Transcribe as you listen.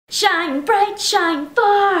Shine bright, shine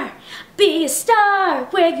far, be a star,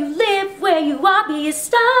 where you live, where you are, be a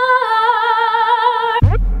star.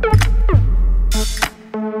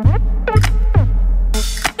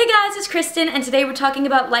 Hey guys, it's Kristen, and today we're talking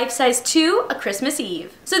about Life Size 2, A Christmas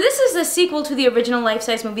Eve. So this is the sequel to the original Life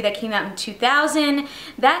Size movie that came out in 2000.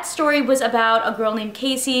 That story was about a girl named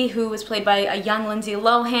Casey who was played by a young Lindsay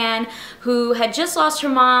Lohan who had just lost her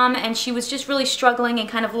mom, and she was just really struggling and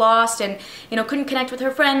kind of lost and, you know, couldn't connect with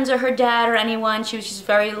her friends or her dad or anyone. She was just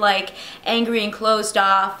very, like, angry and closed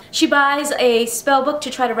off. She buys a spell book to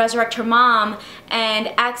try to resurrect her mom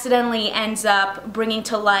and accidentally ends up bringing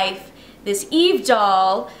to life this Eve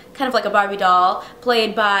doll, kind of like a Barbie doll,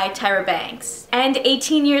 played by Tyra Banks. And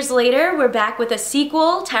 18 years later, we're back with a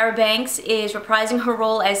sequel. Tyra Banks is reprising her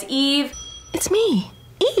role as Eve. It's me,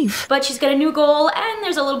 Eve. But she's got a new goal, and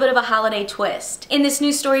there's a little bit of a holiday twist. In this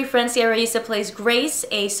new story, Francia Raisa plays Grace,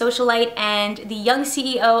 a socialite and the young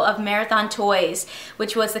CEO of Marathon Toys,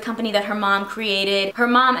 which was the company that her mom created. Her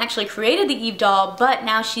mom actually created the Eve doll, but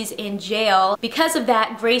now she's in jail. Because of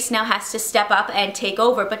that, Grace now has to step up and take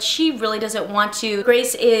over, but she really doesn't want to.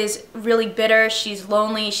 Grace is really bitter, she's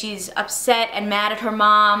lonely, she's upset and mad at her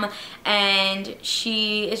mom, and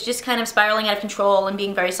she is just kind of spiraling out of control and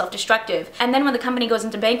being very self-destructive. And then when the company goes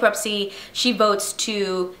into bankruptcy, she votes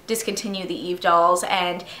to discontinue the Eve dolls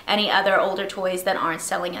and any other older toys that aren't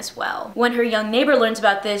selling as well. When her young neighbor learns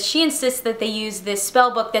about this, she insists that they use this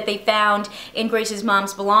spell book that they found in Grace's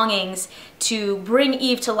mom's belongings to bring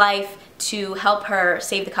Eve to life to help her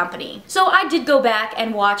save the company. So I did go back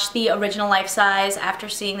and watch the original Life Size after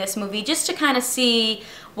seeing this movie just to kind of see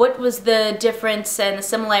what was the difference and the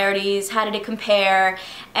similarities, how did it compare,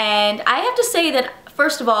 and I have to say that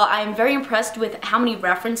first of all, I'm very impressed with how many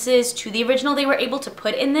references to the original they were able to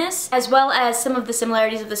put in this, as well as some of the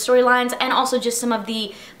similarities of the storylines and also just some of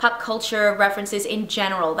the pop culture references in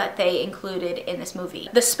general that they included in this movie.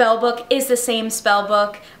 The spell book is the same spell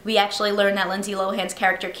book. We actually learn that Lindsay Lohan's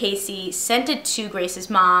character Casey sent it to Grace's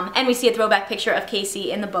mom, and we see a throwback picture of Casey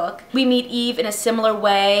in the book. We meet Eve in a similar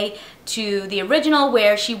way to the original,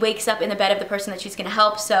 where she wakes up in the bed of the person that she's gonna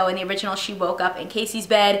help. So in the original she woke up in Casey's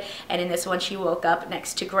bed, and in this one she woke up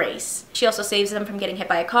next to Grace. She also saves them from getting hit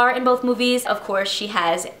by a car in both movies. Of course, she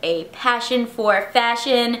has a passion for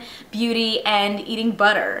fashion, beauty, and eating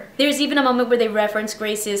butter. There's even a moment where they reference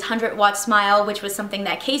Grace's 100-watt smile, which was something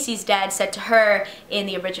that Casey's dad said to her in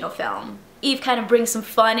the original film. Eve kind of brings some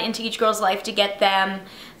fun into each girl's life to get them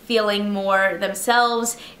feeling more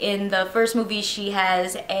themselves. In the first movie she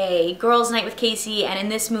has a girls' night with Casey, and in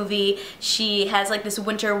this movie she has like this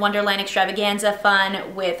winter wonderland extravaganza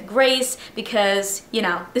fun with Grace because, you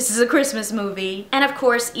know, this is a Christmas movie. And of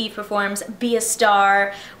course Eve performs Be a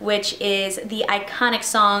Star, which is the iconic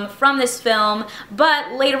song from this film,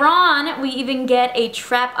 but later on we even get a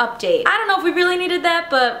trap update. I don't know if we really needed that,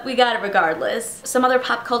 but we got it regardless. Some other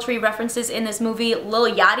pop culture references in this movie: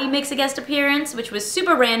 Lil Yachty makes a guest appearance, which was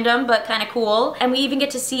super random but kind of cool. And we even get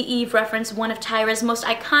to see Eve reference one of Tyra's most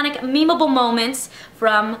iconic, memeable moments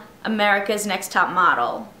from America's Next Top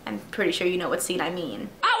Model. I'm pretty sure you know what scene I mean.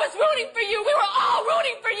 I was rooting for you! We were all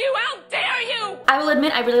rooting for you! How dare you! I will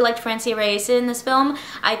admit I really liked Francia Raisa in this film.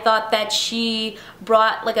 I thought that she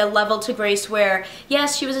brought like a level to Grace where,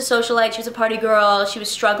 yes, she was a socialite, she was a party girl, she was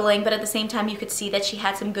struggling, but at the same time you could see that she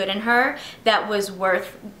had some good in her that was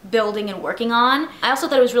worth building and working on. I also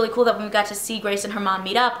thought it was really cool that when we got to see Grace and her mom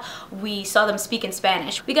meet up, we saw them speak in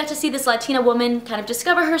Spanish. We got to see this Latina woman kind of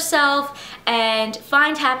discover herself and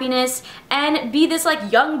find happiness and be this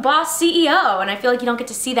like young boss CEO, and I feel like you don't get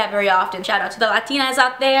to see that very often. Shout out to the Latinas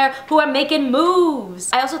out there who are making moves.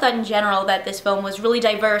 I also thought in general that this film was really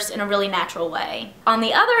diverse in a really natural way. On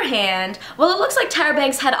the other hand, while it looks like Tyra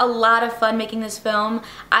Banks had a lot of fun making this film,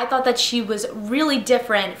 I thought that she was really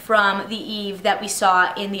different from the Eve that we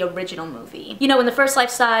saw in the original movie. You know, in the first Life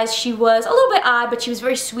Size, she was a little bit odd, but she was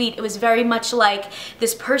very sweet. It was very much like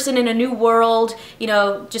this person in a new world, you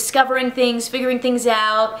know, discovering things, figuring things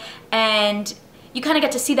out, and you kind of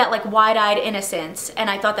get to see that like wide-eyed innocence, and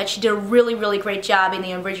I thought that she did a really, really great job in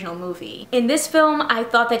the original movie. In this film, I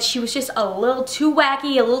thought that she was just a little too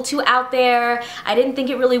wacky, a little too out there. I didn't think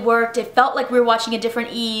it really worked. It felt like we were watching a different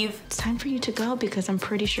Eve. It's time for you to go because I'm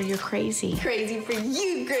pretty sure you're crazy. Crazy for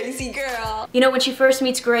you, crazy girl! You know, when she first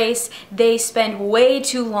meets Grace, they spend way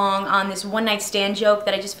too long on this one-night stand joke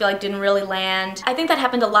that I just feel like didn't really land. I think that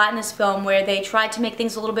happened a lot in this film, where they tried to make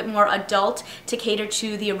things a little bit more adult to cater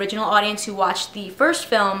to the original audience who watched the the first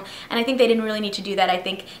film, and I think they didn't really need to do that. I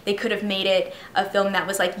think they could have made it a film that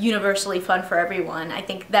was like universally fun for everyone. I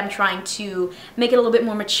think them trying to make it a little bit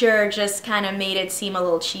more mature just kind of made it seem a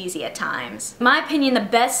little cheesy at times. In my opinion, the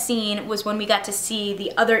best scene was when we got to see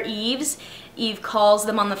the other Eves. Eve calls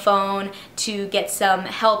them on the phone to get some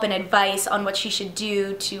help and advice on what she should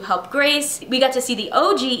do to help Grace. We got to see the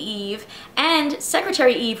OG Eve and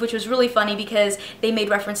Secretary Eve, which was really funny because they made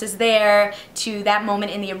references there to that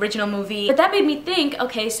moment in the original movie. But that made me think,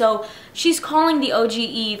 okay, so she's calling the OG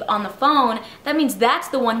Eve on the phone. That means that's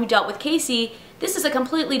the one who dealt with Casey. This is a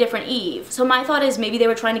completely different Eve. So my thought is maybe they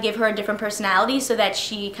were trying to give her a different personality so that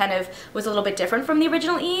she kind of was a little bit different from the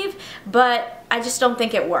original Eve, but I just don't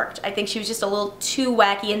think it worked. I think she was just a little too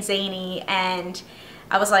wacky and zany, and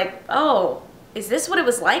I was like, oh, is this what it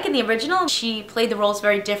was like in the original? She played the roles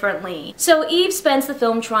very differently. So Eve spends the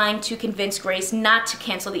film trying to convince Grace not to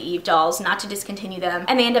cancel the Eve dolls, not to discontinue them,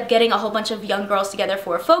 and they end up getting a whole bunch of young girls together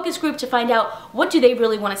for a focus group to find out what do they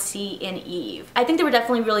really want to see in Eve. I think there were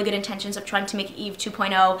definitely really good intentions of trying to make Eve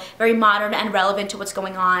 2.0 very modern and relevant to what's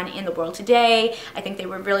going on in the world today. I think they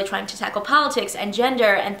were really trying to tackle politics and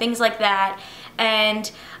gender and things like that, and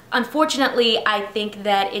unfortunately, I think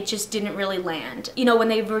that it just didn't really land. You know, when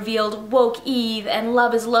they revealed Woke Eve and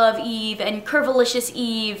Love is Love Eve and Curvilicious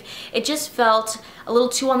Eve, it just felt a little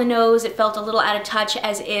too on the nose. It felt a little out of touch,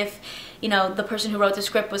 as if, you know, the person who wrote the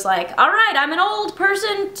script was like, all right, I'm an old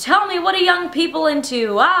person, tell me what are young people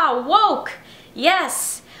into? Ah, woke,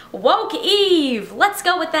 yes. Woke Eve, let's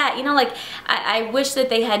go with that. You know, like, I wish that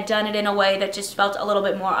they had done it in a way that just felt a little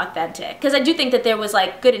bit more authentic, because I do think that there was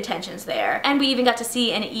like good intentions there. And we even got to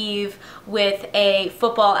see an Eve with a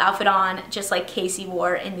football outfit on, just like Casey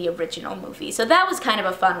wore in the original movie. So that was kind of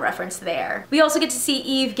a fun reference there. We also get to see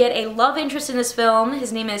Eve get a love interest in this film.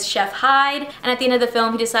 His name is Chef Hyde, and at the end of the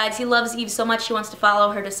film he decides he loves Eve so much he wants to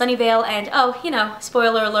follow her to Sunnyvale and, oh, you know,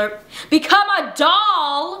 spoiler alert, become a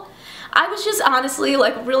doll! I was just honestly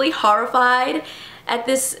like really horrified at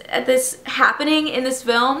this happening in this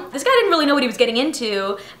film. This guy didn't really know what he was getting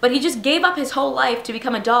into, but he just gave up his whole life to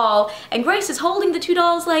become a doll, and Grace is holding the two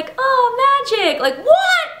dolls like, oh, magic, like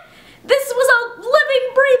what? This was a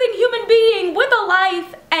living, breathing human being with a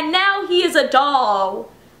life, and now he is a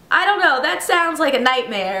doll. I don't know, that sounds like a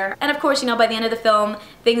nightmare. And of course, you know, by the end of the film,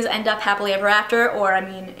 things end up happily ever after, or I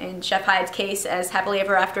mean, in Chef Hyde's case, as happily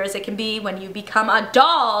ever after as it can be when you become a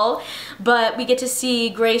doll. But we get to see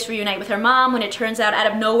Grace reunite with her mom when it turns out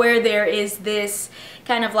of nowhere there is this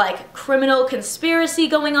kind of like criminal conspiracy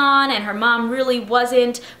going on, and her mom really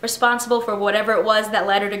wasn't responsible for whatever it was that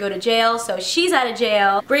led her to go to jail, so she's out of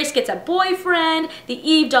jail. Grace gets a boyfriend, the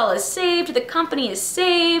Eve doll is saved, the company is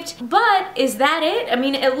saved, but is that it? I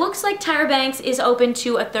mean, it looks like Tyra Banks is open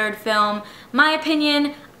to a third film. My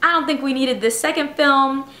opinion, I don't think we needed this second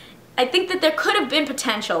film. I think that there could have been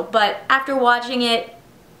potential, but after watching it,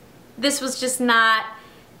 this was just not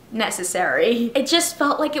necessary. It just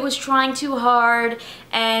felt like it was trying too hard,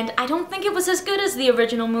 and I don't think it was as good as the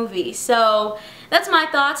original movie. So that's my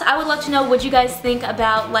thoughts. I would love to know what you guys think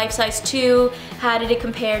about Life Size 2. How did it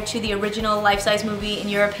compare to the original Life Size movie in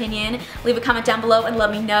your opinion? Leave a comment down below and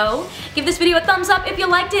let me know. Give this video a thumbs up if you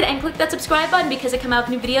liked it, and click that subscribe button because I come out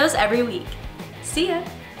with new videos every week. See ya!